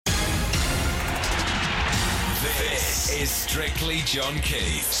is Strictly John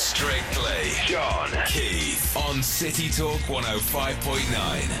Keith. Strictly John Keith on City Talk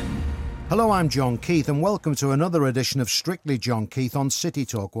 105.9. Hello, I'm John Keith and welcome to another edition of Strictly John Keith on City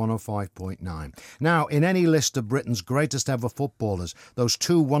Talk 105.9. Now, in any list of Britain's greatest ever footballers, those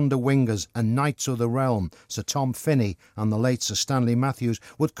two wonder wingers and knights of the realm, Sir Tom Finney and the late Sir Stanley Matthews,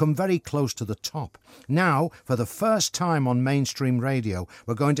 would come very close to the top. Now, for the first time on mainstream radio,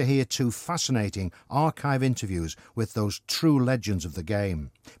 we're going to hear two fascinating archive interviews with those true legends of the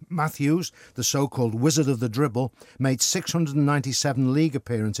game. Matthews, the so-called wizard of the dribble, made 697 league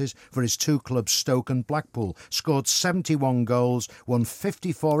appearances for his two clubs Stoke and Blackpool, scored 71 goals, won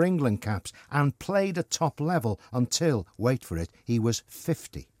 54 England caps and played at top level until, wait for it, he was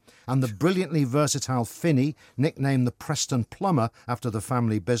 50. And the brilliantly versatile Finney, nicknamed the Preston Plumber after the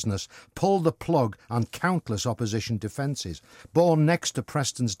family business, pulled the plug on countless opposition defences. Born next to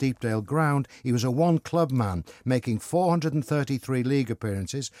Preston's Deepdale ground, he was a one-club man, making 433 league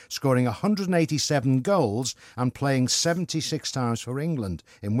appearances, scoring 187 goals and playing 76 times for England,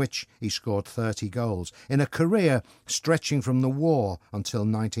 in which he scored 30 goals, in a career stretching from the war until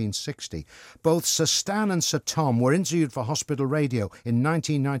 1960. Both Sir Stan and Sir Tom were interviewed for Hospital Radio in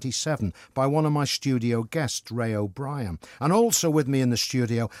 1997 by one of my studio guests, Ray O'Brien. And also with me in the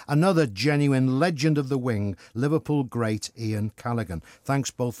studio, another genuine legend of the wing, Liverpool great Ian Callaghan.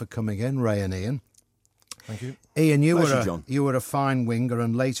 Thanks both for coming in, Ray and Ian. Thank you. Ian, you were a fine winger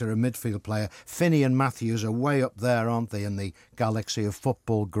and later a midfield player. Finney and Matthews are way up there, aren't they, in the galaxy of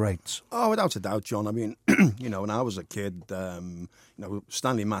football greats? Oh, without a doubt, John. I mean, when I was a kid,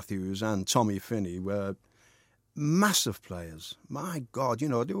 Stanley Matthews and Tommy Finney were massive players. My God, they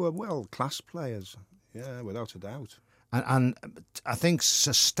were world-class players. Yeah, without a doubt. And I think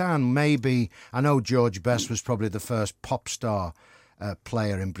Sir Stan maybe, I know George Best was probably the first pop star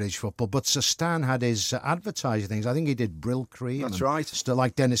player in British football, but Sir Stan had his advertising things. I think he did Brill Cream. That's right. Still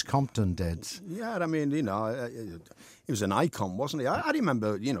like Dennis Compton did. Yeah, I mean, he was an icon, wasn't he? I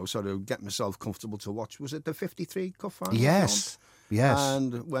remember, sort of getting myself comfortable to watch. Was it the 53 Cup final? Yes.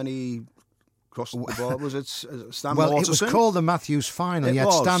 And when he crossed the ball, was it Stan Mortensen? Well, it was called the Matthews final, It yet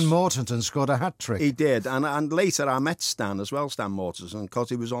was. Stan Mortensen scored a hat-trick. He did, and later I met Stan as well, Stan Mortensen, because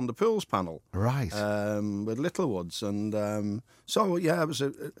he was on the Pools panel. Right. With Littlewoods, and so, yeah, it was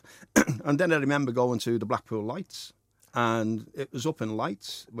and then I remember going to the Blackpool Lights, and it was up in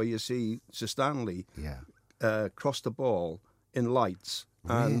Lights where you see Sir Stanley cross the ball in Lights,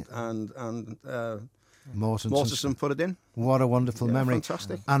 and Mortensen put it in. What a wonderful memory.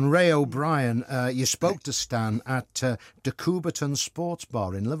 Fantastic. And Ray O'Brien, you spoke to Stan at De Coubertin Sports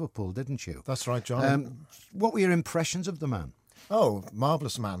Bar in Liverpool, didn't you? That's right, John. What were your impressions of the man? Oh,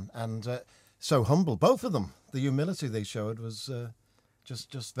 marvellous man, and so humble. Both of them. The humility they showed was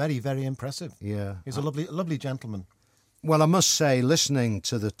just very, very impressive. Yeah. He's a lovely gentleman. Well, I must say, listening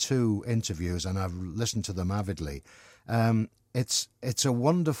to the two interviews, and I've listened to them avidly, it's a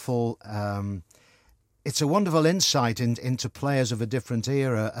wonderful... It's a wonderful insight into players of a different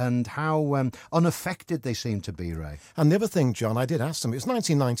era and how unaffected they seem to be, Ray. And the other thing, John, I did ask them, it was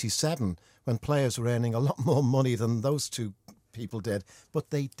 1997 when players were earning a lot more money than those two people did, but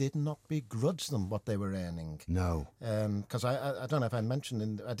they did not begrudge them what they were earning. No. Because I don't know if I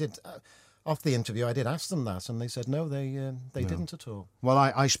mentioned, off the interview, I did ask them that, and they said no, they didn't at all. Well,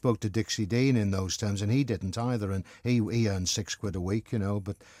 I spoke to Dixie Dean in those terms, and he didn't either, and he earned £6 a week,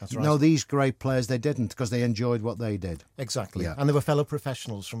 but That's right. No, these great players, they didn't, because they enjoyed what they did. Exactly, Yeah. and they were fellow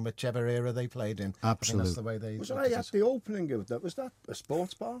professionals from whichever era they played in. Absolutely. I think that's the way they... Was I at the opening of that? Was that a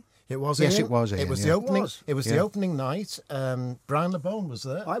sports bar? It was. Yes, Ian. it was, Ian, It was yeah. the opening. It was Yeah. the opening night. Brian LeBone was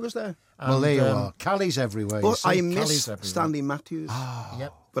there. I was there. Well, there you And, are. Callie's everywhere. you But see. I Kelly's missed everywhere. Stanley Matthews.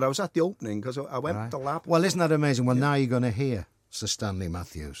 Yep. But I was at the opening because I went to the lab. Well, isn't that amazing? Well, now you're going to hear Sir Stanley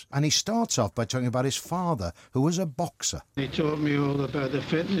Matthews. And he starts off by talking about his father, who was a boxer. He taught me all about the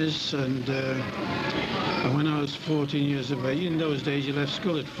fitness, and when I was 14 years of age, in those days you left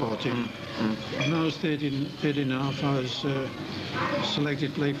school at 14. When I was 13 and a half, I was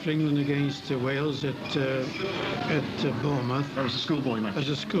selected to play for England against Wales at Bournemouth. That was a schoolboy match. As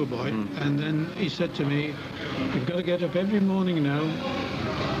a schoolboy. And then he said to me, you've got to get up every morning now.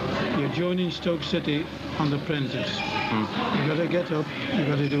 You're joining Stoke City on the premises. You've got to get up, you've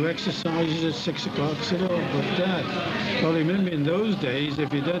got to do exercises at 6 o'clock. I said, oh, but Dad, well, remember in those days,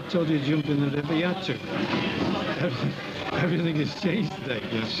 if your dad told you to jump in the river, you had to. Everything has changed today.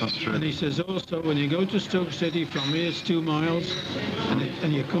 Yes, that's true. And he says also, when you go to Stoke City, from here it's 2 miles,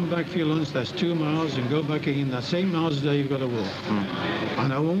 and you come back for your lunch, that's 2 miles, and go back again, that's 8 miles a day you've got to walk.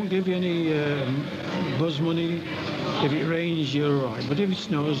 And I won't give you any buzz money. If it rains, you're all right. But if it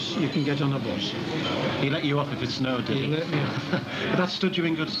snows, you can get on a bus. He let you off if it snowed, did he? He let me off. But that stood you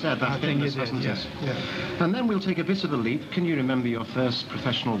in good stead, that I think fitness, it hasn't did, it? yeah. And then we'll take a bit of a leap. Can you remember your first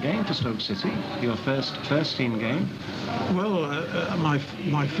professional game for Stoke City? Your first team game? Well,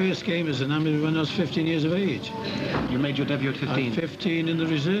 my first game as an amateur when I was 15 years of age. You made your debut at 15? At 15 in the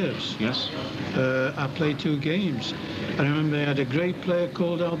reserves. Yes. I played 2 games. I remember I had a great player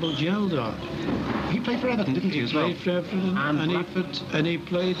called Albert Geldard. He played for Everton, didn't he, as well? He played for Everton. And he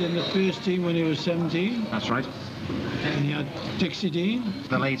played in the first team when he was 17. That's right. And he had Dixie Dean.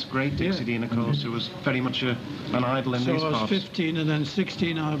 The late, great Dixie Dean, of course, who was very much an idol in these parts. So I was 15, and then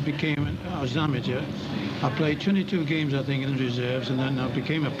 16 I was an amateur. I played 22 games, I think, in the reserves, and then I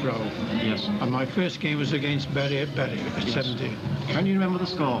became a pro. Yes. And my first game was against Bury at 17. Can you remember the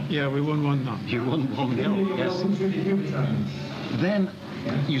score? Yeah, we won 1-0. You won 1-0, yes. Then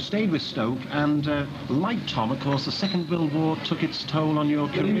you stayed with Stoke, and like Tom, of course, the Second World War took its toll on your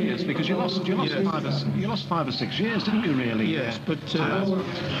careers, because you lost yes. 5 or 6 years, didn't you, really? Yes, but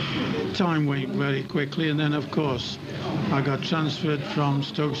time went very quickly, and then, of course, I got transferred from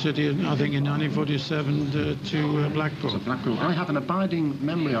Stoke City, I think in 1947, to Blackpool. So Blackpool. I have an abiding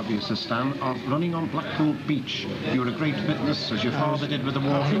memory of you, Sir Stan, of running on Blackpool Beach. You were a great fitness, as your father did with the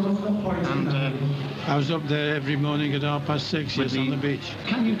water. And I was up there every morning at 6:30, yes, on the beach.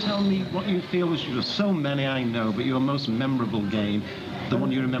 Can you tell me what you feel was so many I know, but your most memorable game, the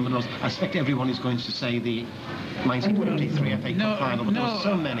one you remember most? I expect everyone is going to say the 1953 FA Cup final, but there were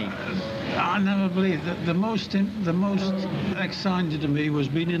so many. I never believed that the most exciting to me was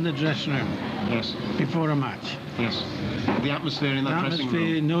being in the dressing room. Yes. Before a match. Yes. The atmosphere in that dressing room. The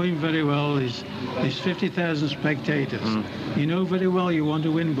atmosphere, knowing very well, is 50,000 spectators. You know very well you want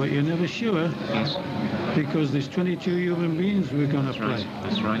to win, but you're never sure. Yes. Because there's 22 human beings we're going to play.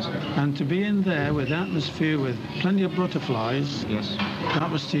 That's right. And to be in there with atmosphere, with plenty of butterflies. Yes.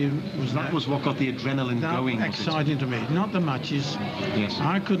 That was what got the adrenaline going. Exciting to me, not the matches. Yes.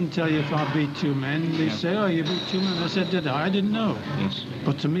 I couldn't tell you if I beat 2 men. They say, "Oh, you beat 2 men." I said, "Did I?" I didn't know. Yes.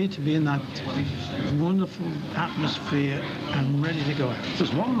 But to me, to be in that wonderful atmosphere and ready to go out.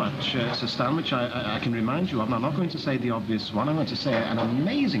 There's one match, Sir Stan, which I can remind you of, and I'm not going to say the obvious one. I'm going to say an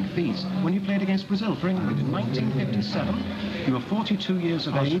amazing feat when you played against Brazil for England in 1957. You were 42 years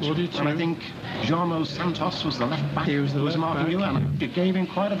of age, 42. and I think Jaume Santos was the left back. He was the left marking back. You, and it gave him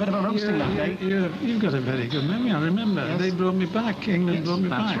quite a bit of a roasting that day. You've got a very good memory. I remember. Yes. They brought me back. England brought me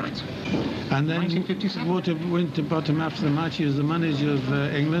that's back. Right. And then 1957. Walter Winterbottom, after the match, he was the manager of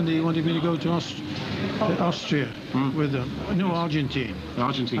England. He wanted me to go to Austria with them. No, Argentine.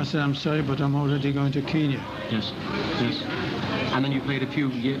 Argentine. I said, "I'm sorry, but I'm already going to Kenya." Yes. Yes. And then you played a few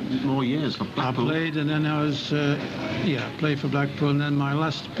more years for Blackpool. I played, and then I was, played for Blackpool, and then my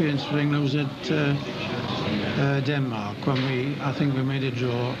last appearance for England was at Denmark when I think we made a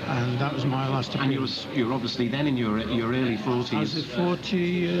draw, and that was my last appearance. And you were obviously then in your early 40s. I was at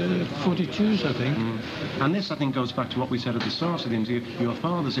 42s, I think. And this, I think, goes back to what we said at the start of the interview. Your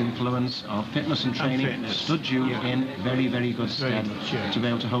father's influence of fitness and training stood you in very, very good stead to be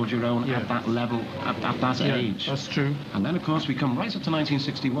able to hold your own at that level, at that age. That's true. And then, of course, we come right up to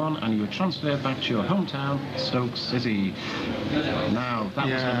 1961, and you were transferred back to your hometown, Stoke City. Now, that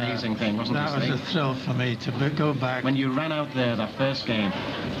was an amazing thing, wasn't it? That was a thrill for me to go back. When you ran out there, that first game.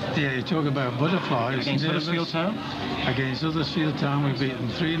 Yeah, you talk about butterflies. Against Huddersfield Town? Against Huddersfield Town, we beat them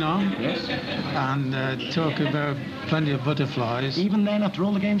 3-0. Yes. And talk about plenty of butterflies. Even then, after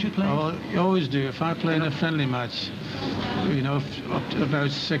all the games you played? Oh, you always do. If I play in a friendly match, you know, up to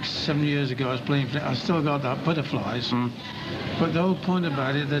about 6-7 years ago, I was playing. I still got that butterflies. But the whole point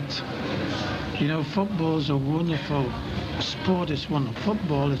about it that, you know, football's a wonderful sport. It's wonderful.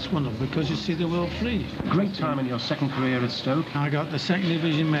 Football, it's wonderful because you see the world free. Great time in your second career at Stoke. I got the second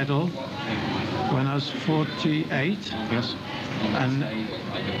division medal when I was 48. Yes. And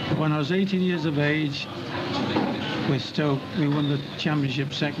when I was 18 years of age, with Stoke, we won the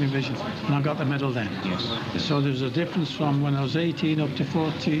championship second division, and I got the medal then. Yes. So there's a difference from when I was 18 up to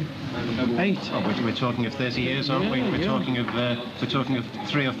 48. Oh, we're talking of 30 years, aren't we? We're talking of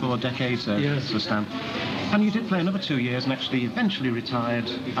 3 or 4 decades there, yes. Stan. And you did play another 2 years and actually eventually retired,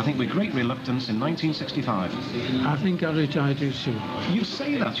 I think with great reluctance, in 1965. I think I retired too soon. You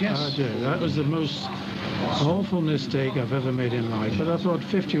say that, yes. I do. That was the most awful mistake I've ever made in life. But I thought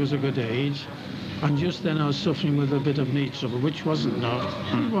 50 was a good age. And just then I was suffering with a bit of knee trouble, which wasn't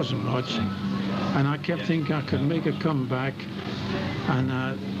much. And I kept thinking I could make a comeback, and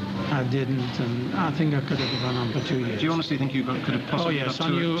I didn't. And I think I could have gone on for 2 years. Do you honestly think you could have possibly got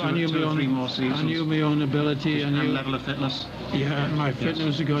two or three more seasons? I knew my own ability. And level of fitness? Yeah, my fitness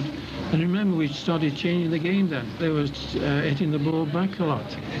was good. And remember, we started changing the game then. They were hitting the ball back a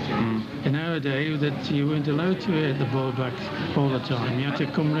lot. In our day, that you weren't allowed to hit the ball back all the time. You had to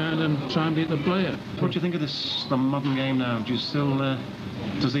come round and try and beat the player. What do you think of the modern game now? Do you still...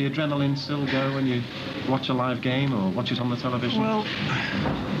 does the adrenaline still go when you watch a live game or watch it on the television? Well,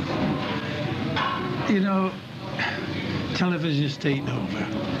 you know, television's taken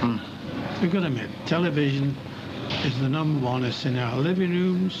over. We've got to admit, television is the number one. It's in our living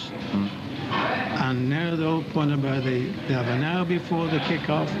rooms. And now the whole point about they have an hour before the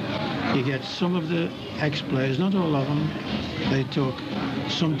kick-off. You get some of the ex-players, not all of them, they talk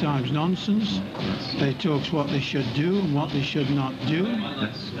sometimes nonsense. They talk what they should do and what they should not do.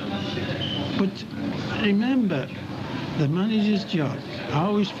 But remember, the manager's job, I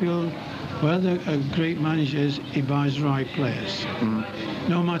always feel, whether a great manager is, he buys the right players.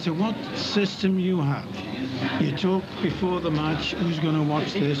 No matter what system you have, you talk before the match, who's going to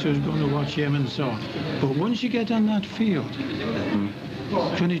watch this, who's going to watch him, and so on. But once you get on that field,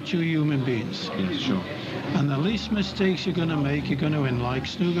 22 human beings. Yes, sure. And the least mistakes you're going to make, you're going to win, like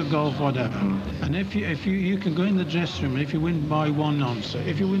snooker, golf, whatever. And if you can go in the dressing room, if you win by 1 none, so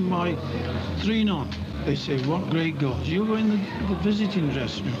if you win by 3 none, they say, what great goals. You go in the visiting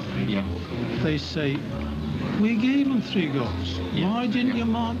dressing room, yeah. They say, we gave them 3 goals. Yeah. Why didn't you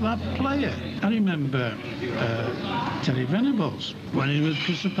mark that player? I remember Terry Venables when he was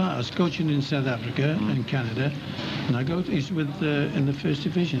Crystal Palace, coaching in South Africa and Canada. And he's with in the first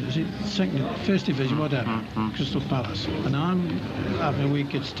division. Is it first division, whatever, Crystal Palace. And I'm having a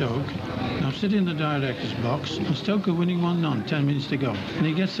week at Stoke. And I'm sitting in the director's box, and Stoke are winning 1 none, 10 minutes to go. And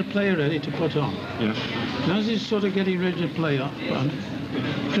he gets the player ready to put on. Yeah. And as he's sort of getting ready to play on,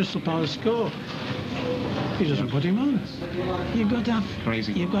 Crystal Palace score. He doesn't put him on. You've got to have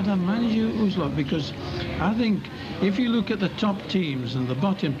crazy. You've got to have a manager who's luck, because I think if you look at the top teams and the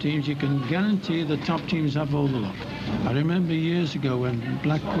bottom teams, you can guarantee the top teams have all the luck. I remember years ago when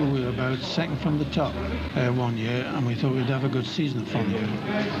Blackpool were about second from the top one year, and we thought we'd have a good season the following year.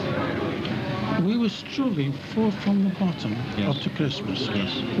 We were struggling 4th from the bottom up to Christmas.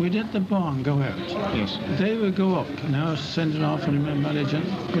 Yes. We'd hit the bar and go out. Yes. They would go up. Now send it off and remember manager,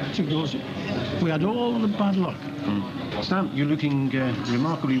 put 2 goals. We had all the bad luck. Stan, you're looking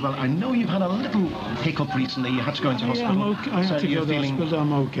remarkably well. I know you've had a little hiccup recently. You had to go into hospital. I'm okay. I had to go to hospital.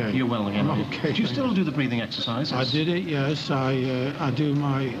 I'm okay. You're well again. I'm okay. Do you still do the breathing exercises? I did it, yes. I do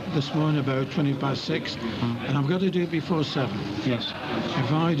this morning about 20 past 6, and I've got to do it before 7. Yes.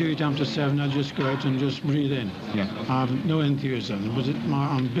 If I do it after 7, I just go out and just breathe in. Yeah. I have no enthusiasm, but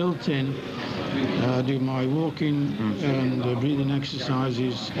I'm built in. I do my walking and breathing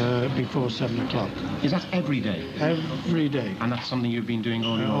exercises before 7 o'clock. Is that every day? Every day. And that's something you've been doing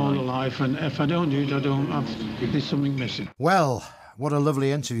all your all life? the life, and if I don't do it, there's something missing. Well, what a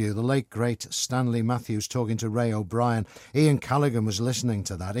lovely interview. The late, great Stanley Matthews talking to Ray O'Brien. Ian Callaghan was listening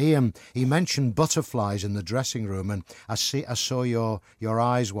to that. Ian, he mentioned butterflies in the dressing room, and I saw your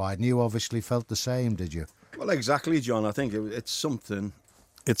eyes wide, and you obviously felt the same, did you? Well, exactly, John. I think it's something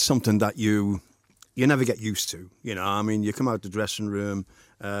that you never get used to. You know, I mean, you come out the dressing room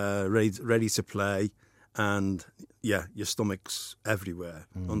ready to play, and yeah, your stomach's everywhere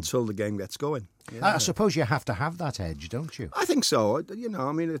until the game gets going. Yeah. I suppose you have to have that edge, don't you? I think so. You know,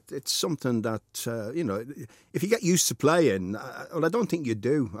 I mean, it's something that, you know, if you get used to playing, well, I don't think you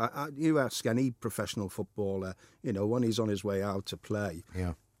do. You ask any professional footballer, you know, when he's on his way out to play,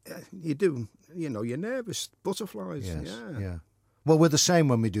 you do, you know, you're nervous, butterflies. Yes, yeah. Well, we're the same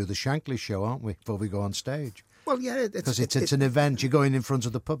when we do the Shankly show, aren't we, before we go on stage? Well, yeah. Because it's an event, you're going in front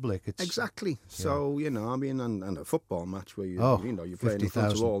of the public. Exactly. Yeah. So, you know, I mean, and a football match where you're playing in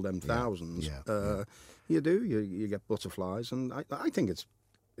front of all them thousands, you get butterflies, and I think it's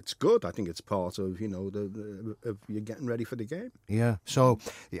good. I think it's part of, you know, of you getting ready for the game. Yeah. So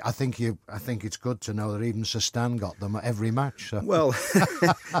I think it's good to know that even Sir Stan got them at every match. So. Well,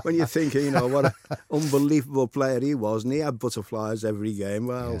 when you think, you know, what an unbelievable player he was, and he had butterflies every game.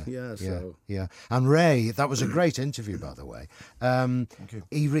 Well, yeah. And Ray, that was a great interview, by the way. Thank you.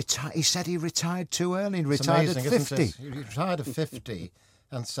 He said he retired too early. He it's retired amazing, at 50. He retired at 50.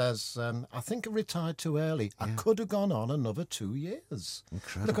 And says, I think I retired too early. I could have gone on another 2 years.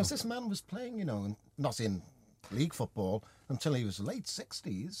 Incredible. Because this man was playing, you know, not in league football until he was late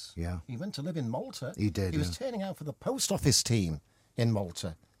 60s. Yeah. He went to live in Malta. He did. He was turning out for the post office team in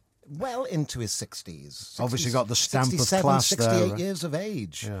Malta. Well into his 60s. Obviously got the stamp of class 68 there. years of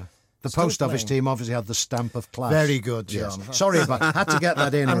age. Yeah. The post office team obviously had the stamp of class. Very good, John. Yes. Sorry, but I had to get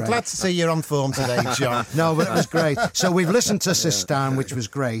that in. I'm glad to see you're on form today, John. No, but it was great. So we've listened to Sistan, which was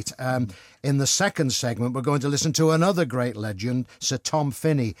great. In the second segment, we're going to listen to another great legend, Sir Tom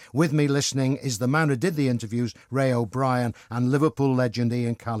Finney. With me listening is the man who did the interviews, Ray O'Brien, and Liverpool legend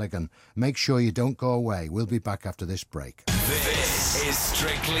Ian Callaghan. Make sure you don't go away. We'll be back after this break. This is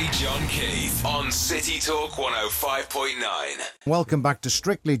Strictly John Keith on City Talk 105.9. Welcome back to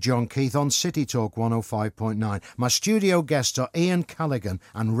Strictly John Keith on City Talk 105.9. My studio guests are Ian Callaghan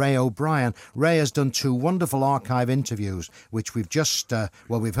and Ray O'Brien. Ray has done 2 wonderful archive interviews, which we've just,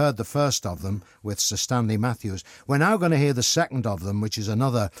 we've heard the first of them with Sir Stanley Matthews. We're now going to hear the second of them, which is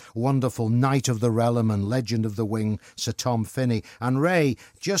another wonderful knight of the realm and legend of the wing, Sir Tom Finney. And Ray,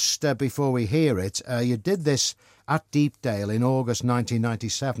 just before we hear it, you did this at Deepdale in August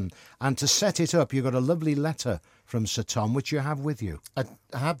 1997, and to set it up, you got a lovely letter from Sir Tom, which you have with you. I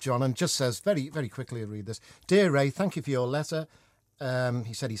have, John, and just says, very, very quickly, I'll read this. Dear Ray, thank you for your letter.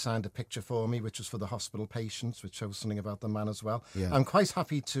 He said he signed a picture for me, which was for the hospital patients, which shows something about the man as well. Yeah. I'm quite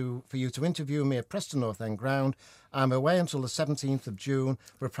happy for you to interview me at Preston North End Ground. I'm away until the 17th of June,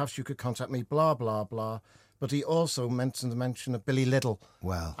 where perhaps you could contact me, blah, blah, blah. But he also mentioned the mention of Billy Liddell.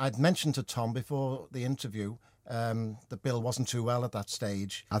 Well, I'd mentioned to Tom before the interview that Bill wasn't too well at that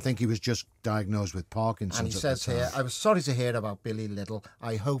stage. I think he was just diagnosed with Parkinson's. And he says here, I was sorry to hear about Billy Liddell.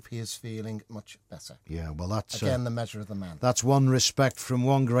 I hope he is feeling much better. Yeah, well, that's... Again, the measure of the man. That's one respect from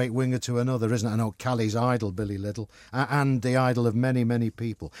one great winger to another, isn't it? I know Callie's idol, Billy Liddell, and the idol of many, many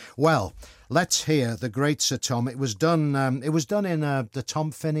people. Well, let's hear the great Sir Tom. It was done in the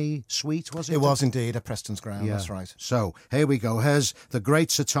Tom Finney suite, was it? It was indeed at Preston's Ground, yeah. That's right. So, here we go. Here's the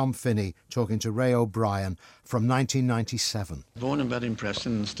great Sir Tom Finney talking to Ray O'Brien from 1997. Born and bred in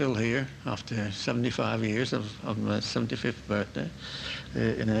Preston and still here after 75 years of my 75th birthday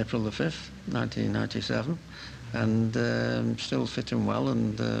in April the 5th, 1997. And still fit and well,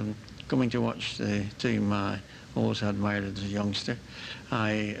 and coming to watch the team I always admired as a youngster.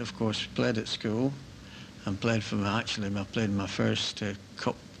 I, of course, played at school and played for I played my first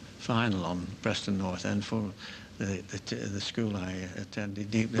cup final on Preston North End for the school I attended,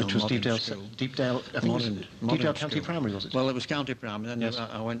 Deepdale. Which was Deepdale, School. Deepdale, I think it was Deepdale County Primary, was it? Well, it was County Primary, then yes.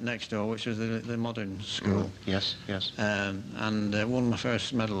 I went next door, which was the modern school. Yes, yes. And won my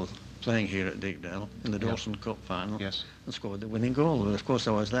first medal playing here at Deepdale in the Dawson Cup final. Yes. And scored the winning goal. And of course,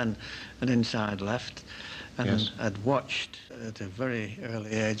 I was then an inside left, and yes. I'd watched at a very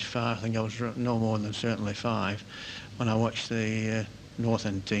early age, I think I was no more than certainly 5, when I watched the North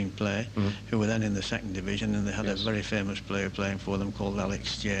End team play, who were then in the 2nd division, and they had yes. a very famous player playing for them called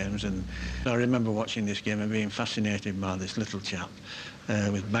Alex James. And I remember watching this game and being fascinated by this little chap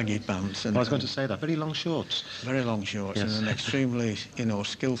with baggy pants. And I was going to say that. Very long shorts. Very long shorts, yes. and an extremely,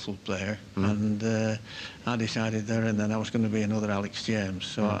 skillful player. And I decided there and then I was going to be another Alex James.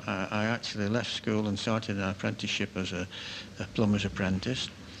 So I actually left school and started an apprenticeship as a plumber's apprentice.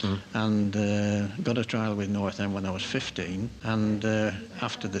 And got a trial with North End when I was 15, and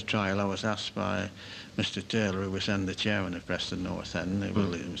after the trial I was asked by Mr. Taylor, who was then the chairman of Preston North End, it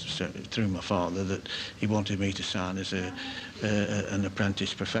was through my father, that he wanted me to sign as an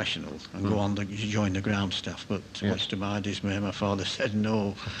apprentice professional and go on to join the ground staff, but much to my dismay my father said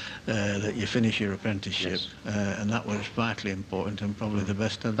no, that you finish your apprenticeship, and that was vitally important and probably the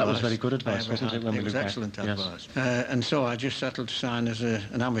best advice. That was very good advice, wasn't it? It was excellent advice. And so I just settled to sign as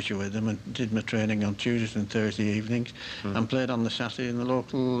an amateur with them and did my training on Tuesdays and Thursday evenings and played on the Saturday in the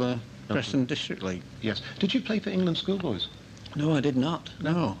local Preston District League. Yes. Did you play for England schoolboys? No, I did not.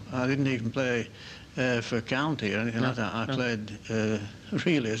 No, I didn't even play for county or anything like that. I played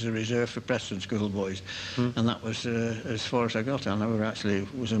really as a reserve for Preston schoolboys, and that was as far as I got. I never actually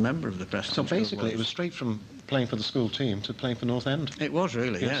was a member of the Preston So basically schoolboys. it was straight from playing for the school team to playing for North End? It was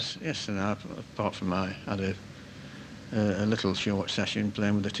really, yes. And apart from I had a little short session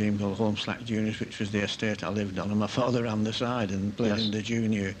playing with a team called Holmeslack Juniors, which was the estate I lived on, and my father ran the side and played in the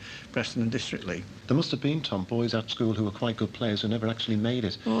junior Preston District League. There must have been, Tom, boys at school who were quite good players who never actually made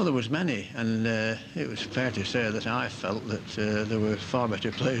it. Oh, there was many, and it was fair to say that I felt that there were far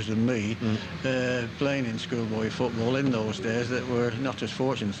better players than me playing in schoolboy football in those days that were not as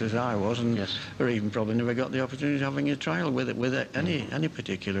fortunate as I was, and or even probably never got the opportunity of having a trial with any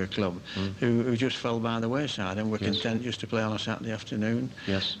particular club, who just fell by the wayside and were content just to play on a Saturday afternoon,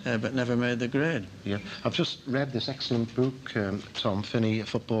 but never made the grade. Yeah, I've just read this excellent book, Tom Finney, a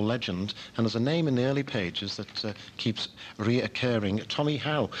football legend, and there's a name in the early pages that keeps reoccurring, Tommy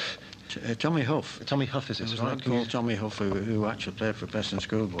Howe. Tommy Huff. Tommy Huff, is it? There was a lad called Tommy Huff who actually played for Preston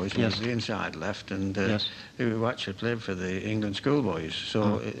Schoolboys. He was the inside left, and who actually played for the England Schoolboys.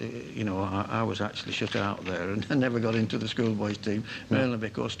 So, you know, I was actually shut out there and I never got into the Schoolboys team, mainly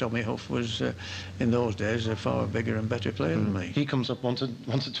because Tommy Huff was, in those days, a far bigger and better player than me. He comes up once or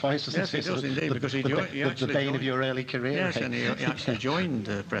twice, doesn't he? Yes, he does indeed, because he joined the bane of your early career. Yes, and he actually joined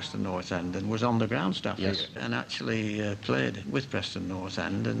Preston North End and was on the ground staff here, and actually played with Preston North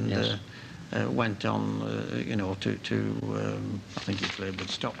End, and went on, you know, to I think he played with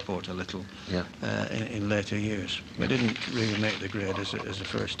Stockport a little in later years. But didn't really make the grade as a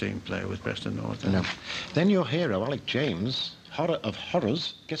first team player with Preston North End. No. Then your hero, Alec James, horror of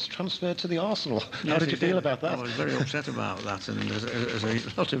horrors, gets transferred to the Arsenal. How did you feel about that? I was very upset about that, and as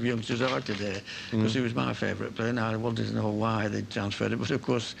a lot of youngsters are today, because he was my favourite player. Now, I wanted to know why they transferred it, but of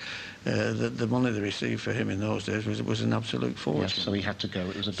course the money they received for him in those days was an absolute fortune. Yes, so he had to go.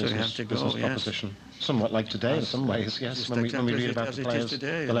 It was a business yes. proposition. Somewhat like today in some ways, yes, when we read about the players,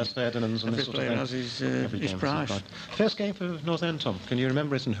 today, the Les Ferdinands and this sort of thing. Every player has his price. First game for North End, Tom, can you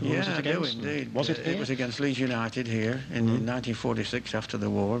remember it, and who was it against? Yeah, indeed. Was it here? It was against Leeds United here in 1946 after the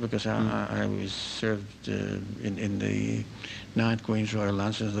war, because I was served in the 9th Queen's Royal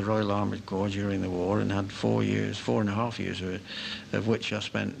Lancers, the Royal Armoured Corps during the war, and had 4.5 years of which I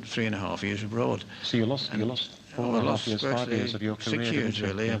spent 3.5 years abroad. So you lost 4.5 years, 5 years of your career. 6 years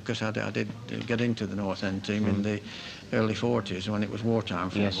really, because I did get into the North End team in the early 40s when it was wartime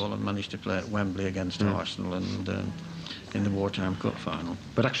football, and managed to play at Wembley against Arsenal and in the wartime cup final.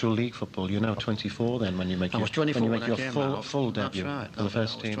 But actual league football, you're now 24 then when you make your, full debut for the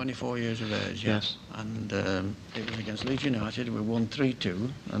first team. I was 24 years of age, yes. And it was against Leeds United. We won 3-2,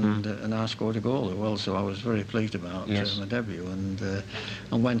 and I scored a goal as well, so I was very pleased about my debut. And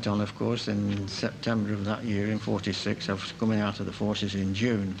went on, of course, in September of that year, in 46. I was coming out of the forces in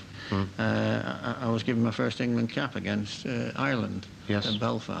June. I was given my first England cap against Ireland at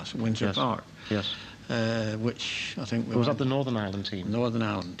Belfast, Windsor Park. Yes. Which I think was that the Northern Ireland team? Northern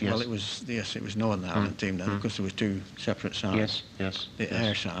Ireland. Yes. Well, it was Northern Ireland team then, because there was two separate sides. Yes. The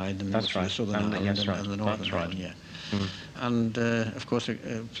air side and the Southern Ireland and the Northern Ireland. Yeah. And of course,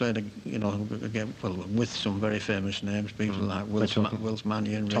 played again with some very famous names, people like Wills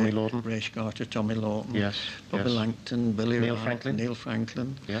Mannion, Tommy Lawton, Ray Carter, Tommy Lawton, Bobby Langton, Neil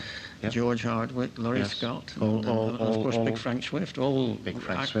Franklin, George Hardwick, Laurie Scott, and of course Big Frank Swift. Big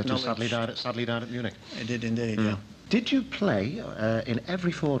Frank Swift, who sadly died at Munich. He did indeed. Yeah. Did you play in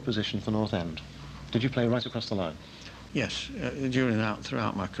every forward position for North End? Did you play right across the line? Yes,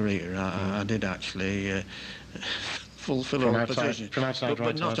 throughout my career, I did actually fulfill all positions,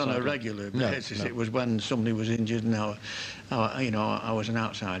 but not on a regular basis. No. It was when somebody was injured, and I was an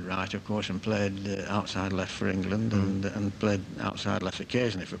outside right, of course, and played outside left for England, and played outside left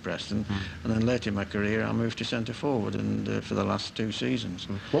occasionally for Preston. And then later in my career, I moved to centre forward, and for the last 2 seasons.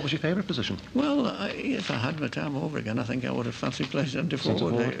 What was your favourite position? Well, if I had my time over again, I think I would have fancied playing centre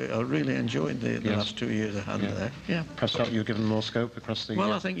forward. I really enjoyed the last 2 years I had there. Yeah. Perhaps felt you were given more scope across the.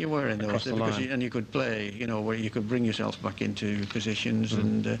 Well, I think you were in those days, because you could play, where you could bring yourself back into positions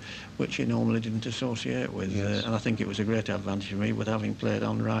and which you normally didn't associate with. And I think it was a great advantage for me with having played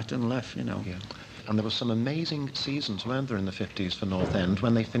on right and left. Yeah. And there were some amazing seasons, weren't there, in the 50s for North End,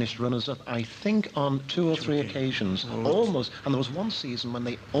 when they finished runners-up, I think, on 2 or 3 occasions, almost. And there was one season when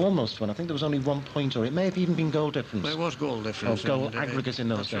they almost won. I think there was only 1 point, or it may have even been goal difference. Well, it was goal difference. Goal aggregate in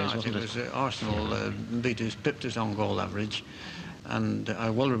those days, wasn't it? It was Arsenal pipped us on goal average. And I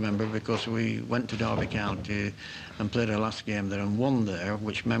well remember, because we went to Derby County and played our last game there and won there,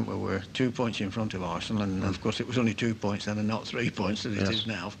 which meant we were 2 points in front of Arsenal, and of course it was only 2 points then and not 3 points as it is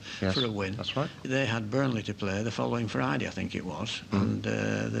now for a win. That's right. They had Burnley to play the following Friday, I think it was, and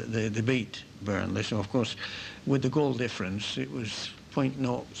they beat Burnley. So of course, with the goal difference, it was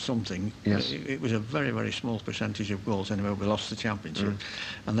 0.0 something. Yes. It was a very, very small percentage of goals anyway. We lost the championship.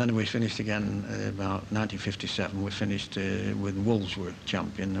 And then we finished again about 1957. We finished with Wolves were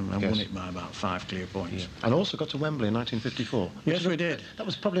champion and won it by about 5 clear points. And also got to Wembley in 1954. Yes, we did. That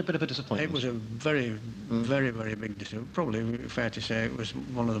was probably a bit of a disappointment. It was a very, very, very big disappointment. Probably fair to say it was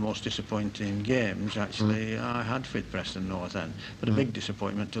one of the most disappointing games, actually, I had for Preston North End. But a big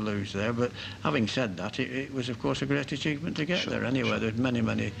disappointment to lose there. But having said that, it was, of course, a great achievement to get there anyway. There were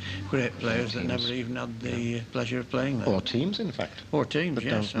many great players that never even had the pleasure of playing there. Or teams, in fact. Or teams, but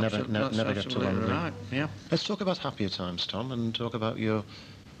yes. Never get to Wembley. Right, yeah. Let's talk about happier times, Tom, and talk about your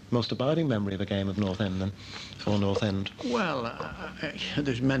most abiding memory of a game of North End then, for North End. Well,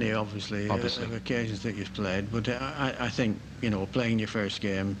 there's many, obviously. Occasions that you've played, but I think, playing your first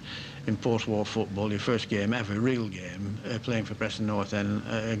game in post-war football, your first game ever, real game, playing for Preston North End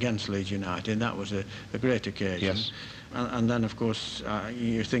against Leeds United. That was a great occasion. Yes. And then, of course,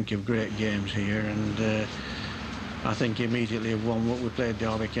 you think of great games here, and I think immediately won what we played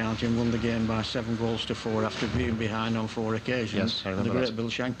Derby County and won the game by 7-4 after being behind on 4 occasions. Yes, I remember the great that. Bill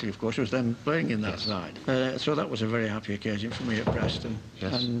Shankly, of course, was then playing in that side. So that was a very happy occasion for me at Preston.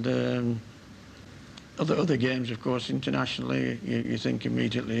 Yes. And other games, of course, internationally, you think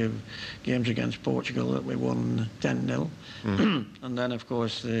immediately of games against Portugal that we won 10-0. And then, of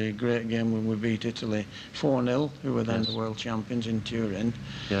course, the great game when we beat Italy 4-0, who were then the world champions in Turin.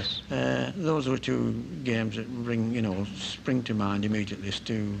 Yes. Those were 2 games that spring to mind immediately as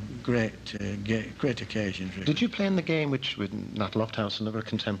 2 great occasions. Really. Did you play in the game with Nat Lofthouse, another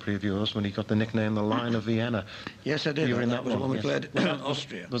contemporary of yours, when he got the nickname the Lion of Vienna? Yes, I did. You were in that was one, when we yes. played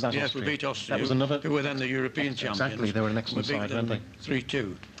Austria. Was that yes, Austria? we beat Austria. That was another. Who were then the European champions. Exactly, they were an excellent we beat side, them weren't they?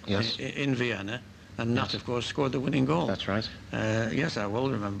 3-2 Yes. in Vienna. And Nat, of course, scored the winning goal. That's right. Yes, I will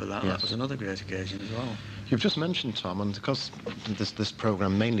remember that. Yes. That was another great occasion as well. You've just mentioned, Tom, and because this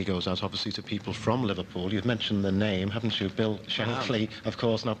programme mainly goes out, obviously, to people from Liverpool, you've mentioned the name, haven't you? Bill Shankly, of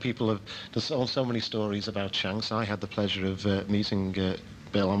course. Now, there's so many stories about Shanks. I had the pleasure of meeting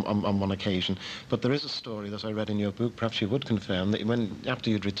Bill on one occasion. But there is a story that I read in your book, perhaps you would confirm, that after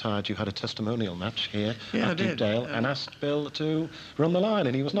you'd retired, you had a testimonial match here at Deepdale and asked Bill to run the line,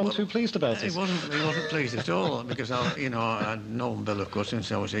 and he was not too pleased about it. He wasn't pleased at all, because I'd known Bill, of course,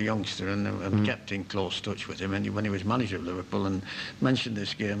 since I was a youngster, and kept in close touch with him, and when he was manager of Liverpool, and mentioned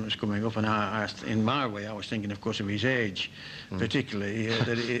this game that was coming up, and in my way, I was thinking, of course, of his age, particularly,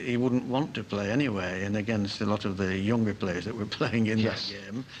 that he wouldn't want to play anyway, and against a lot of the younger players that were playing in that game.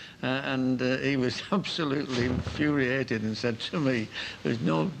 And he was absolutely infuriated and said to me,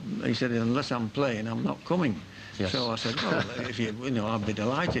 he said, unless I'm playing, I'm not coming. Yes. So I said, well, if I'd be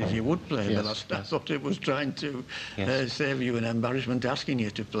delighted if you would play. Yes, But I thought it was trying to save you an embarrassment asking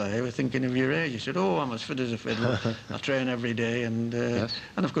you to play. I was thinking of your age. He said, I'm as fit as a fiddle. I train every day. And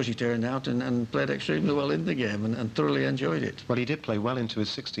of course he turned out and played extremely well in the game and thoroughly enjoyed it. Well, he did play well into his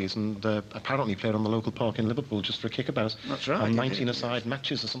 60s, and apparently played on the local park in Liverpool just for a kickabout. That's right. On 19-a-side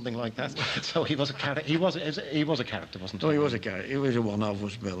matches or something like that. So he was a character. He was a character, wasn't he? Oh, he was a character. He was a one-of,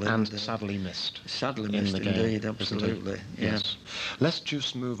 was Bill. And sadly missed. Sadly missed, indeed. Absolutely. Yes. Let's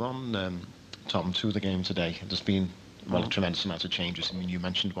just move on, Tom, to the game today. There's been a tremendous amount of changes. I mean, you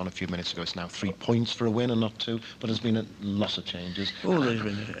mentioned one a few minutes ago. It's now 3 points for a win and not 2, but there's been a lot of changes. Oh, there's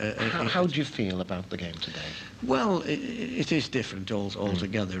been how do you feel about the game today? Well, it is different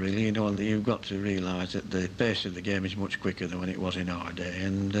altogether, really. You've got to realise that the pace of the game is much quicker than when it was in our day,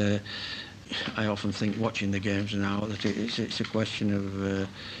 and I often think, watching the games now, that it's a question of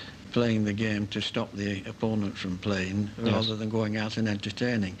playing the game to stop the opponent from playing rather than going out and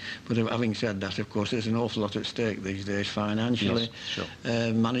entertaining. But having said that, of course, there's an awful lot at stake these days financially. Yes,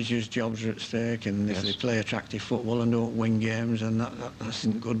 sure. Managers' jobs are at stake, and if they play attractive football and don't win games, and that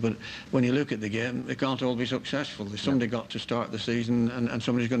isn't good. But when you look at the game, they can't all be successful. There's somebody got to start the season, and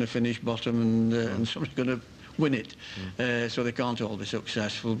somebody's going to finish bottom, and somebody's going to win it, so they can't all be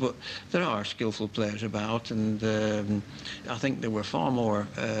successful, but there are skillful players about, and I think there were far more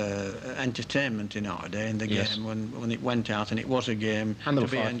entertainment in our day in the game when it went out, and it was a game to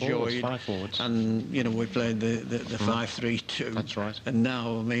be enjoyed. Five forwards. And we played the 5-3-2. That's right. And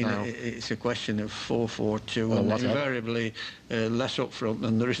now, I mean, it's a question of 4-4-2, and invariably less up front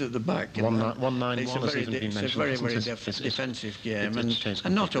than there is at the back. 1-9-1 it's has even been mentioned. It's a very, very defensive game,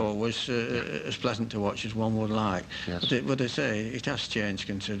 and not always as pleasant to watch as one would like. Yes. But I say, it has changed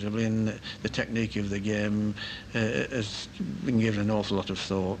considerably, and the technique of the game has been given an awful lot of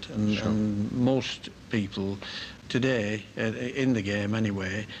thought, and most people today, in the game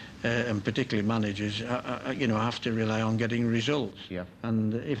anyway, and particularly managers, have to rely on getting results. Yeah.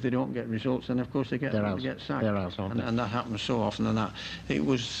 And if they don't get results, then of course they get sacked. They're out, aren't they? And that happens so often. And that it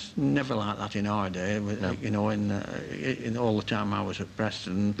was never like that in our day. No. In all the time I was at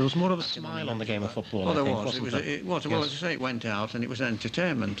Preston, there was more of a smile on the game of football. Well, there I think, was. wasn't It was. Well, as I say, it went out and it was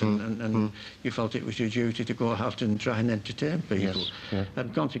entertainment, and you felt it was your duty to go out and try and entertain people. Yes. Yeah.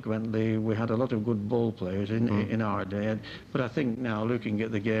 And consequently, we had a lot of good ball players in our day. But I think now, looking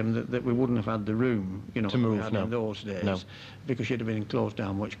at the game, that we wouldn't have had the room, to move we had in those days, because you'd have been closed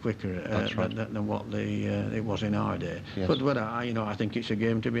down much quicker than what it was in our day. Yes. But I think it's a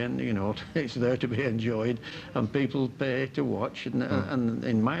game to be, it's there to be enjoyed, and people pay to watch, and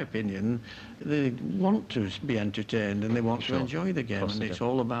in my opinion, they want to be entertained and they want to enjoy the game, and it's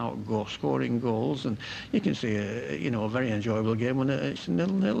all about scoring goals, and you can see a very enjoyable game when it's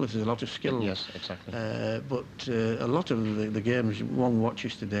 0-0. There's a lot of skill But a lot of the games one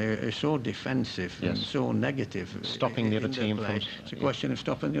watches today are so defensive and so negative. Stopping the other team from... It's a question of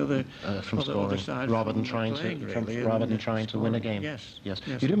stopping the other from scoring, other side rather than trying to win a game. Yes.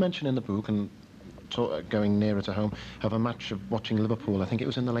 You do mention in the book, and going nearer to home, of a match of watching Liverpool. I think it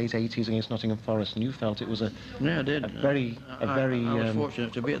was in the late 80s against Nottingham Forest, and you felt it was a very I was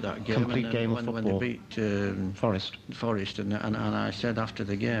fortunate to be at that game, complete game of when football. they beat Forest, and I said after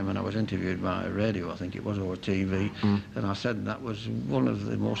the game, and I was interviewed by radio, I think it was, or TV, and I said that was one of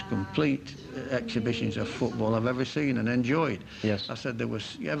the most complete exhibitions of football I've ever seen and enjoyed. Yes. I said there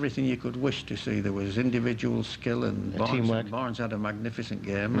was everything you could wish to see. There was individual skill, and teamwork. Barnes had a magnificent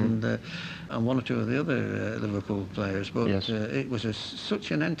game, and one or two of the other Liverpool players, but it was such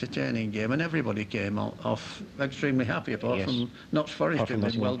an entertaining game, and everybody came off extremely happy, apart from Notts Forest, who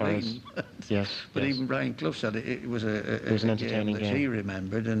was well beaten. But even Brian Clough said it was an entertaining game that he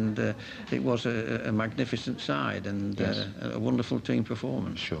remembered, and it was a magnificent side and a wonderful team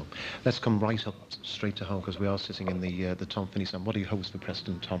performance. Sure. Let's come right up straight to home, because we are sitting in the Tom Finney stand. What are your hopes for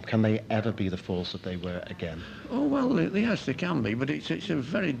Preston, Tom? Can they ever be the force that they were again? Oh well, yes, they can be, but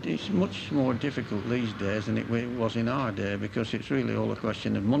it's much more difficult these days than it was in our day, because it's really all a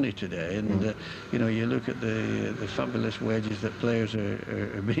question of money today, and you look at the fabulous wages that players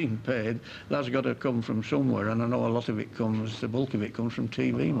are being paid. That's got to come from somewhere, and I know a lot of it the bulk of it comes from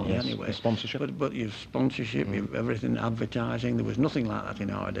TV money anyway. Sponsorship. But you've sponsorship, you've everything, advertising. There was nothing like that in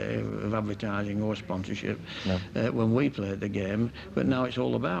our day of advertising or sponsorship when we played the game, but now it's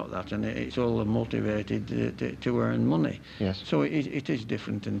all about that, and it's all motivated to earn money. Yes. So it is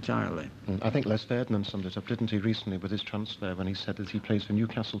different entirely. I think Les Ferdinand summed it up, didn't he, recently with his transfer, when he said that he plays for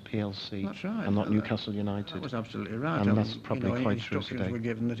Newcastle PLC. That's right. And not Newcastle United. That was absolutely right. And that's probably quite true today. Instructions were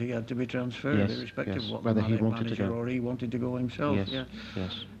given that he had to be transferred, irrespective of what whether the he wanted to go or he wanted to go himself. Yes.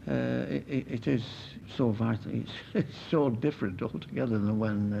 It is so vital. It's so different altogether than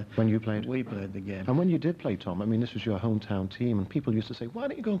when you played. We played the game. And when you did play, Tom, I mean, this was your hometown team, and people used to say, "Why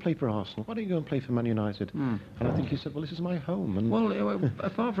don't you go and play for Arsenal? Why don't you go and play for Man United?" And I think you said, "Well, this is my home." And well,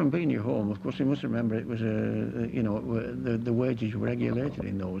 apart from being your home, of course, you must remember it was the wages were regulated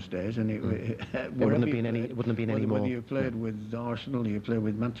in those days, and it wouldn't have been any more. Whether you played with Arsenal, you played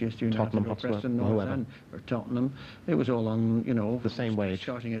with Manchester United, Tottenham, or Hotspur, Preston North End, or Tottenham, it was all on the same wage,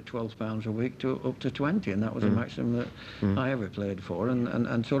 starting at £12 a week to up to 20, and that was the maximum that I ever played for,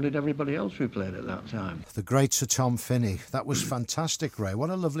 and so did everybody else who played at that time. The great Sir Tom Finney. That was fantastic, Ray. What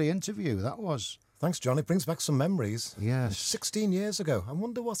a lovely interview that was. Thanks, John. It brings back some memories. Yes. 16 years ago. I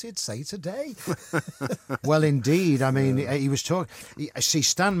wonder what he'd say today. Well, indeed. I mean, he was talking... See,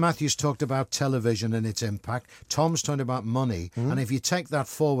 Stan Matthews talked about television and its impact. Tom's talking about money. And if you take that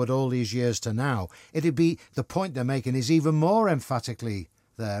forward all these years to now, it'd be... The point they're making is even more emphatically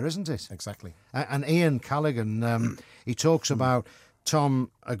there, isn't it? Exactly. And Ian Callaghan, he talks about... Tom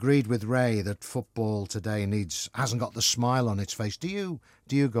agreed with Ray that football today hasn't got the smile on its face. Do you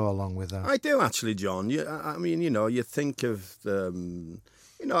go along with that? I do, actually, John. I mean, you think of you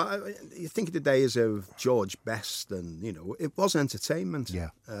think of the days of George Best, and it was entertainment.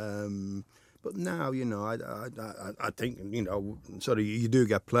 Yeah. But now, I think you do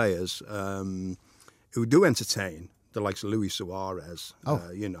get players who do entertain. The likes of Luis Suarez.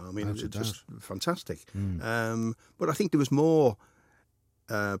 It's just fantastic. But I think there was more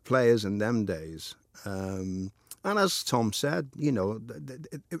players in them days. And as Tom said,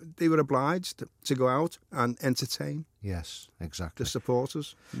 they were obliged to go out and entertain. Yes, exactly. The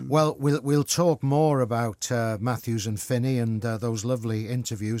supporters. Well, we'll talk more about Matthews and Finney and those lovely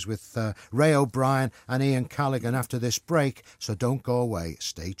interviews with Ray O'Brien and Ian Callaghan after this break, so don't go away.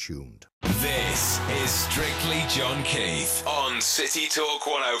 Stay tuned. This is Strictly John Keith on City Talk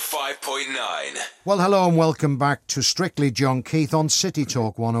 105.9. Well, hello and welcome back to Strictly John Keith on City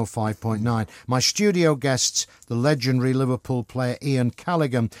Talk 105.9. My studio guests, the legendary Liverpool player Ian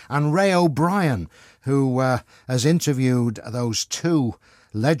Callaghan and Ray O'Brien, who has interviewed those two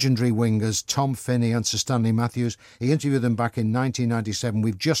legendary wingers, Tom Finney and Sir Stanley Matthews. He interviewed them back in 1997.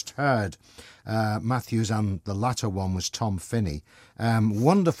 We've just heard Matthews, and the latter one was Tom Finney.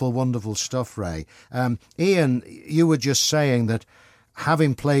 Wonderful, wonderful stuff, Ray. Ian, you were just saying that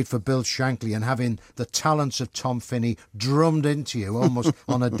having played for Bill Shankly and having the talents of Tom Finney drummed into you almost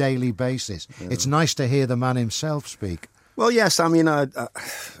on a daily basis, it's nice to hear the man himself speak. Well, yes, I mean,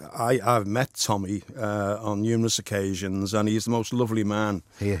 I've met Tommy on numerous occasions, and he's the most lovely man.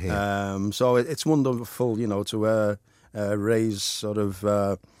 Hear, hear. So it's wonderful, to Ray's sort of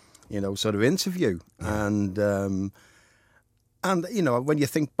interview, and when you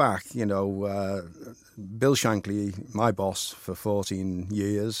think back, Bill Shankly, my boss for 14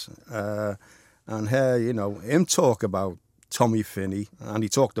 years, And here, him talk about Tommy Finney, and he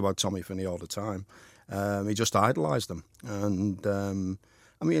talked about Tommy Finney all the time. He just idolised him. And,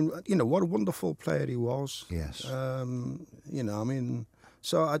 what a wonderful player he was. Yes.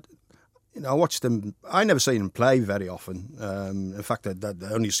 So I watched him. I never seen him play very often. In fact, I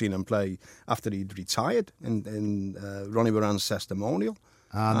only seen him play after he'd retired in Ronnie Moran's testimonial.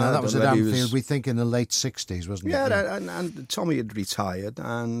 No, that was at Anfield, we think in the late 60s, wasn't it? Yeah, and Tommy had retired,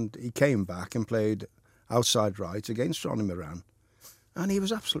 and he came back and played outside right against Ronnie Moran. And he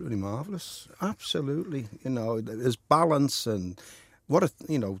was absolutely marvellous. Absolutely. His balance and what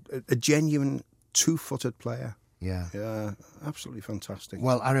a genuine two-footed player. Yeah. Yeah, absolutely fantastic.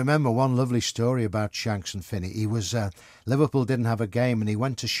 Well, I remember one lovely story about Shanks and Finney. He was, Liverpool didn't have a game and he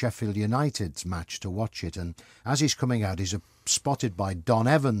went to Sheffield United's match to watch it. And as he's coming out, he's spotted by Don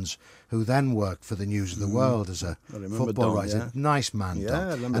Evans, who then worked for the News of the World as a football writer. Yeah. Nice man, Yeah, Don.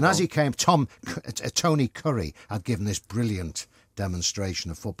 I remember And as Don. he came, Tony Curry had given this brilliant demonstration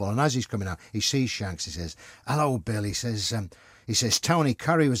of football. And as he's coming out, he sees Shanks. He says, "Hello, Bill." He says, "Tony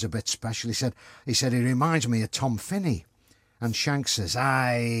Curry was a bit special." He said, "He reminds me of Tom Finney." And Shanks says,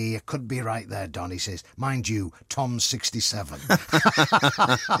 "Aye, you could be right there, Don." He says, "Mind you, Tom's 67." and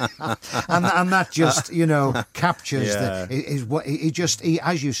that just, captures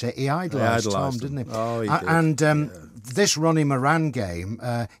as you say, he idolised Tom, didn't he? Oh, he did. And this Ronnie Moran game,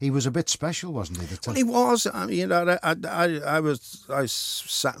 he was a bit special, wasn't he? Well, he was. I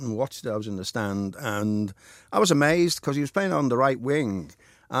sat and watched it. I was in the stand, and I was amazed because he was playing on the right wing.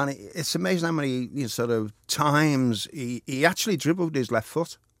 And it's amazing how many sort of times he actually dribbled his left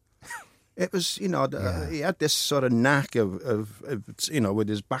foot. It was, he had this sort of knack of with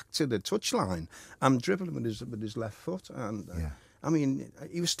his back to the touchline and dribbling with his left foot. And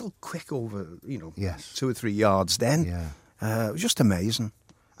he was still quick over, 2 or 3 yards then. Yeah. It was just amazing.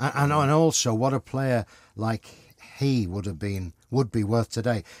 And also, what a player like he would be worth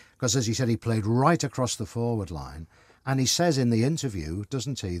today. Because as he said, he played right across the forward line. And he says in the interview,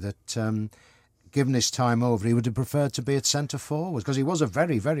 doesn't he, that given his time over, he would have preferred to be at centre forward, because he was a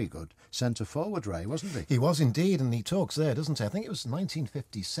very, very good centre forward, Ray, wasn't he? He was indeed, and he talks there, doesn't he? I think it was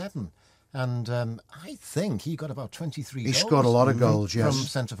 1957. And I think he got about 23 goals. He scored a lot of goals, yes. From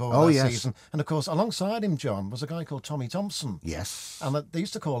centre forward that season. And of course, alongside him, John, was a guy called Tommy Thompson. Yes. And they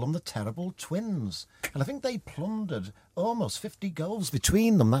used to call them the Terrible Twins. And I think they plundered almost 50 goals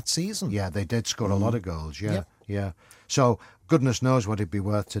between them that season. Yeah, they did score a lot of goals, yeah. Yep. Yeah. So, goodness knows what he'd be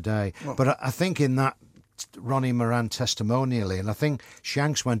worth today. Well, but I think in that Ronnie Moran testimonially, and I think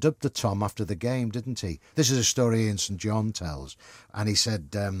Shanks went up to Tom after the game, didn't he? This is a story Ian St John tells, and he said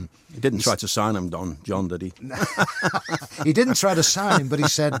he didn't try to sign him, John, did he? He didn't try to sign him, but he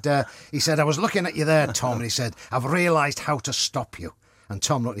said "I was looking at you there, Tom," and he said, "I've realised how to stop you." And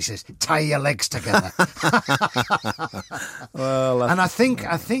Tom looked, he says, "Tie your legs together." Well, and I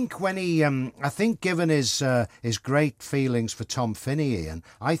think when he, given his great feelings for Tom Finney, Ian,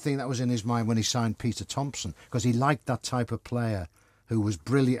 I think that was in his mind when he signed Peter Thompson, because he liked that type of player who was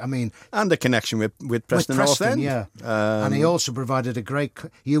brilliant. I mean, and the connection with Preston North End. Yeah. And he also provided a great.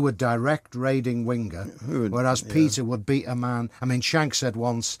 You would direct raiding winger, whereas Peter would beat a man. I mean, Shanks said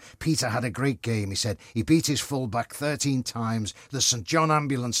once Peter had a great game. He said he beat his fullback 13 times, the St John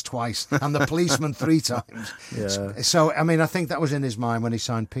ambulance twice, and the policeman 3 times. Yeah. So I mean, I think that was in his mind when he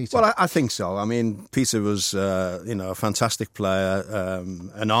signed Peter. Well, I think so. I mean, Peter was a fantastic player,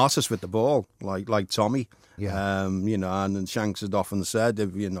 an artist with the ball, like Tommy. Yeah. And Shanks had often said,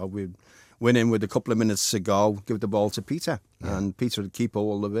 if we'd win in with a couple of minutes to go, give the ball to Peter. Yeah. And Peter would keep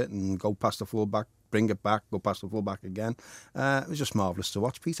hold of it and go past the full-back, bring it back, go past the full-back again. It was just marvellous to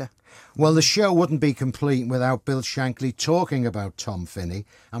watch Peter. Well, the show wouldn't be complete without Bill Shankly talking about Tom Finney.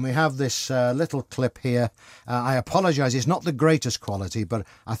 And we have this little clip here. I apologise, it's not the greatest quality, but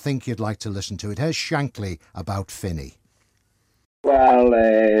I think you'd like to listen to it. Here's Shankly about Finney. Well,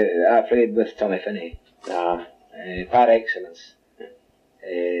 I played with Tommy Finney. Par excellence.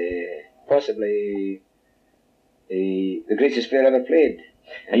 Possibly the greatest player ever played.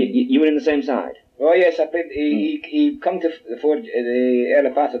 And you were in the same side? Oh yes, I played. He come to the early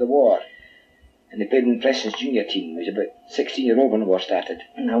part of the war, and he played in Preston's junior team. He was about 16-year-old when the war started.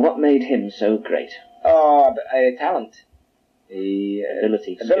 Now, what made him so great? Oh, talent, ability,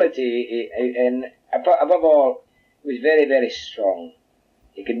 and above all, he was very, very strong.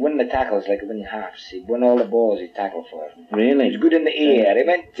 He could win the tackles like winning halves. He'd win all the balls he'd tackle for. Really? He was good in the air. He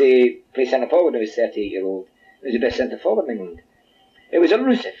went to play centre forward when he was 38-year-old. He was the best centre forward in England. It was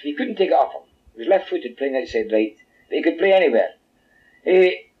elusive. You couldn't take it off him. He was left-footed, playing outside right, but he could play anywhere.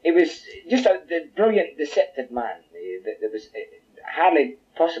 He was just a brilliant, deceptive man. It was hardly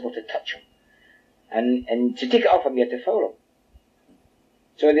possible to touch him. and to take it off him, you had to foul him.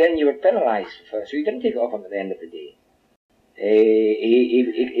 So then you were penalised for, so you didn't take it off him at the end of the day.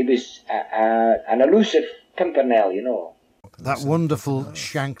 He was an elusive Pimpernel, you know. That wonderful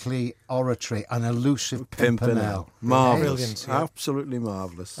Shankly oratory, an elusive Pimpernel. Marvellous. Absolutely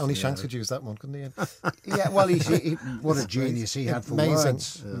marvellous. Only Shanks could use that one, couldn't he? Yeah, well, what a genius he had for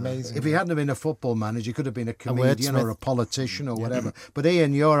words. Amazing. If he hadn't been a football manager, he could have been a comedian or a politician or whatever. But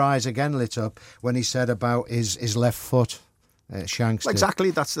Ian, your eyes again lit up when he said about his left foot. Shanks did.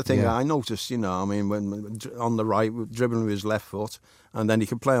 Exactly, that's the thing Yeah. I noticed, you know. I mean, when on the right, dribbling with his left foot, and then he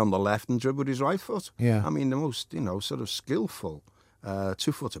could play on the left and dribble with his right foot. Yeah. I mean, the most, sort of skillful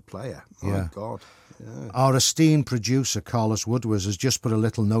two-footed player. My God. Yeah. Our esteemed producer, Carlos Woodwards, has just put a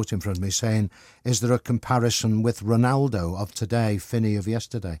little note in front of me saying, is there a comparison with Ronaldo of today, Finney of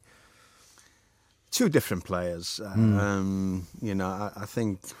yesterday? Two different players. I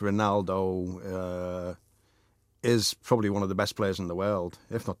think Ronaldo... is probably one of the best players in the world,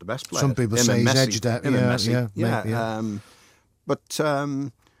 if not the best player. Some people say he's edged out. But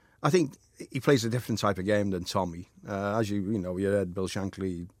I think he plays a different type of game than Tommy. As you heard Bill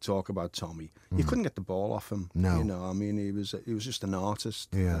Shankly talk about Tommy. You couldn't get the ball off him. No. I mean, he was just an artist.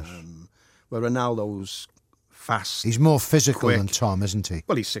 Yes. Where Ronaldo's fast. He's more physical quick. than Tom, isn't he?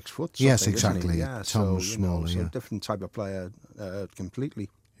 Well, he's 6 foot. Yes, Isn't exactly. he? Yeah, Tom's smaller. So yeah. a different type of player completely.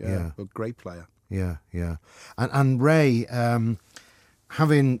 Yeah. But great player. Yeah. And Ray,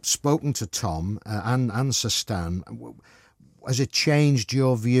 having spoken to Tom and Sir Stan, has it changed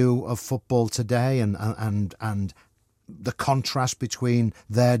your view of football today and the contrast between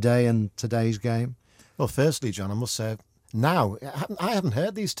their day and today's game? Well, firstly, John, I must say, now, I haven't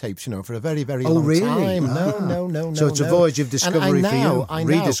heard these tapes, for a very, very Oh, long really? time. Ah. No. So it's a voyage of discovery for you, I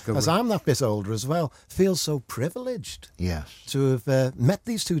rediscovery. now, as I'm that bit older as well, feel so privileged Yes. to have met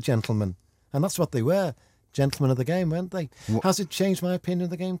these two gentlemen. And that's what they were, gentlemen of the game, weren't they? Has it changed my opinion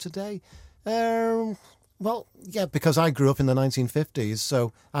of the game today? Well, yeah, because I grew up in the 1950s,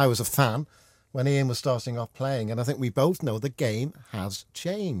 so I was a fan when Ian was starting off playing, and I think we both know the game has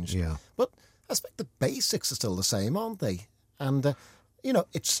changed. Yeah. But I expect the basics are still the same, aren't they? And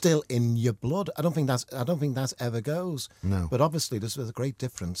it's still in your blood. I don't think that ever goes. No. But obviously, there's a great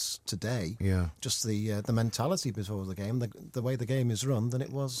difference today. Yeah. Just the mentality before the game, the way the game is run, than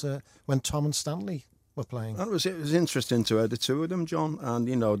it was when Tom and Stanley were playing. It was interesting to hear the two of them, John, and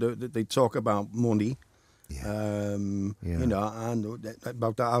they talk about money. And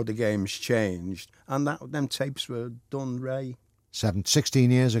about how the game's changed, and them tapes were done, Ray.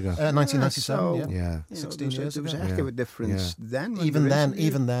 16 years ago. 1997, yeah. 16 years there was ago. a heck of a difference then. Even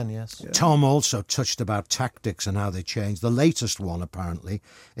then, yes. Yeah. Tom also touched about tactics and how they changed. The latest one, apparently,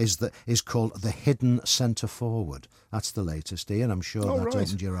 is called the hidden centre forward. That's the latest, Ian. I'm sure that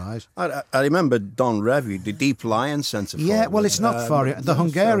opened your eyes. I remember Don Revy, the deep lion centre forward. Yeah, well, it's not far. The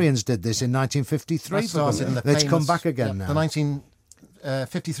Hungarians did this in 1953. It's come back again now. The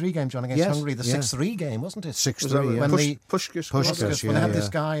 1953 game, John, against Hungary, the 6-3 game, wasn't it? 6-3, When Puskás, when they had this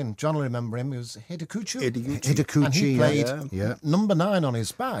guy, and John will remember him, he was Hidakuchi. Hidakuchi, and he played number 9 on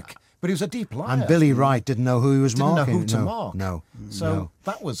his back, but he was a deep liar. And Billy Wright didn't know who he was Didn't marking. know who to mark. No. So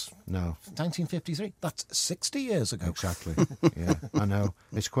that was No. 1953. That's 60 years ago. Exactly. Yeah, I know.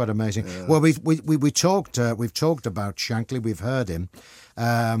 It's quite amazing. Well, we've talked about Shankly. We've heard him.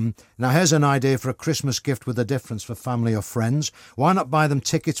 Now, here's an idea for a Christmas gift with a difference for family or friends. Why not buy them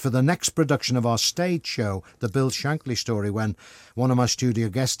tickets for the next production of our stage show, The Bill Shankly Story, when one of my studio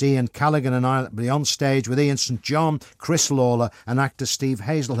guests, Ian Callaghan, and I will be on stage with Ian St John, Chris Lawler and actor Steve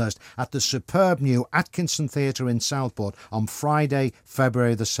Hazelhurst at the superb new Atkinson Theatre in Southport on Friday,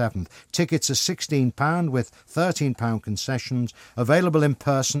 February the 7th. Tickets are £16 with £13 concessions, available in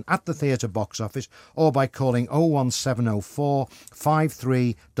person at the theatre box office or by calling 01704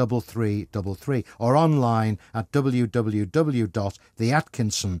 533333 or online at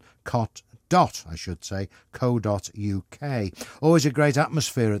www.theatkinsonCot.co.uk. Always a great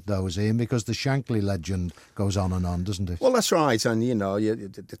atmosphere at those, Ian, because the Shankly legend goes on, doesn't it? Well, that's right, and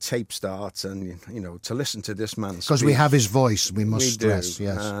the tape starts, and to listen to this man because we have his voice, we must stress, do.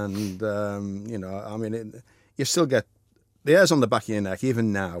 yes, and you still get the hairs on the back of your neck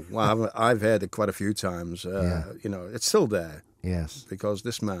even now. Well, I've heard it quite a few times. It's still there. Yes, because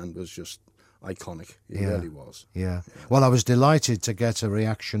this man was just iconic. He really was. Yeah. Well, I was delighted to get a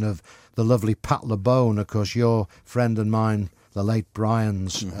reaction of the lovely Pat LeBone, of course, your friend and mine, the late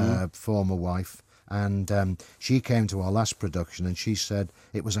Brian's former wife, And she came to our last production and she said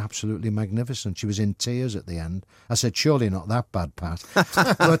it was absolutely magnificent. She was in tears at the end. I said, surely not that bad, Pat.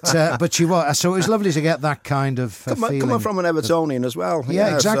 but she was. So it was lovely to get that kind of feeling. Coming from an Evertonian as well.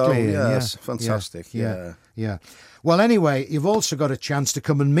 Yeah, exactly. So, yes, fantastic. Yeah. Well, anyway, you've also got a chance to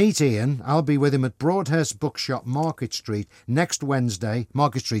come and meet Ian. I'll be with him at Broadhurst Bookshop, Market Street, next Wednesday,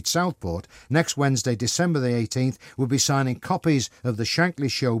 Market Street, Southport. Next Wednesday, December the 18th, we'll be signing copies of the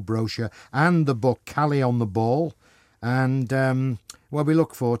Shankly Show brochure and the book Callie on the Ball. And, well, we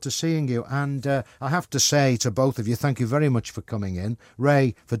look forward to seeing you. And I have to say to both of you, thank you very much for coming in.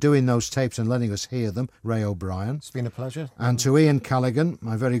 Ray, for doing those tapes and letting us hear them. Ray O'Brien. It's been a pleasure. And to Ian Callaghan,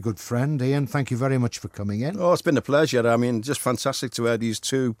 my very good friend. Ian, thank you very much for coming in. Oh, it's been a pleasure. I mean, just fantastic to hear these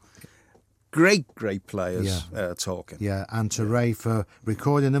two great players talking. Yeah, and to Ray for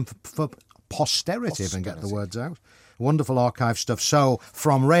recording them for posterity, if I can get the words out. Wonderful archive stuff. So,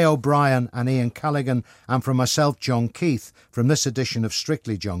 from Ray O'Brien and Ian Callaghan, and from myself, John Keith, from this edition of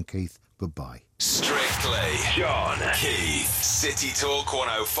Strictly John Keith, goodbye. Strictly John Keith, City Talk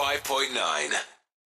 105.9.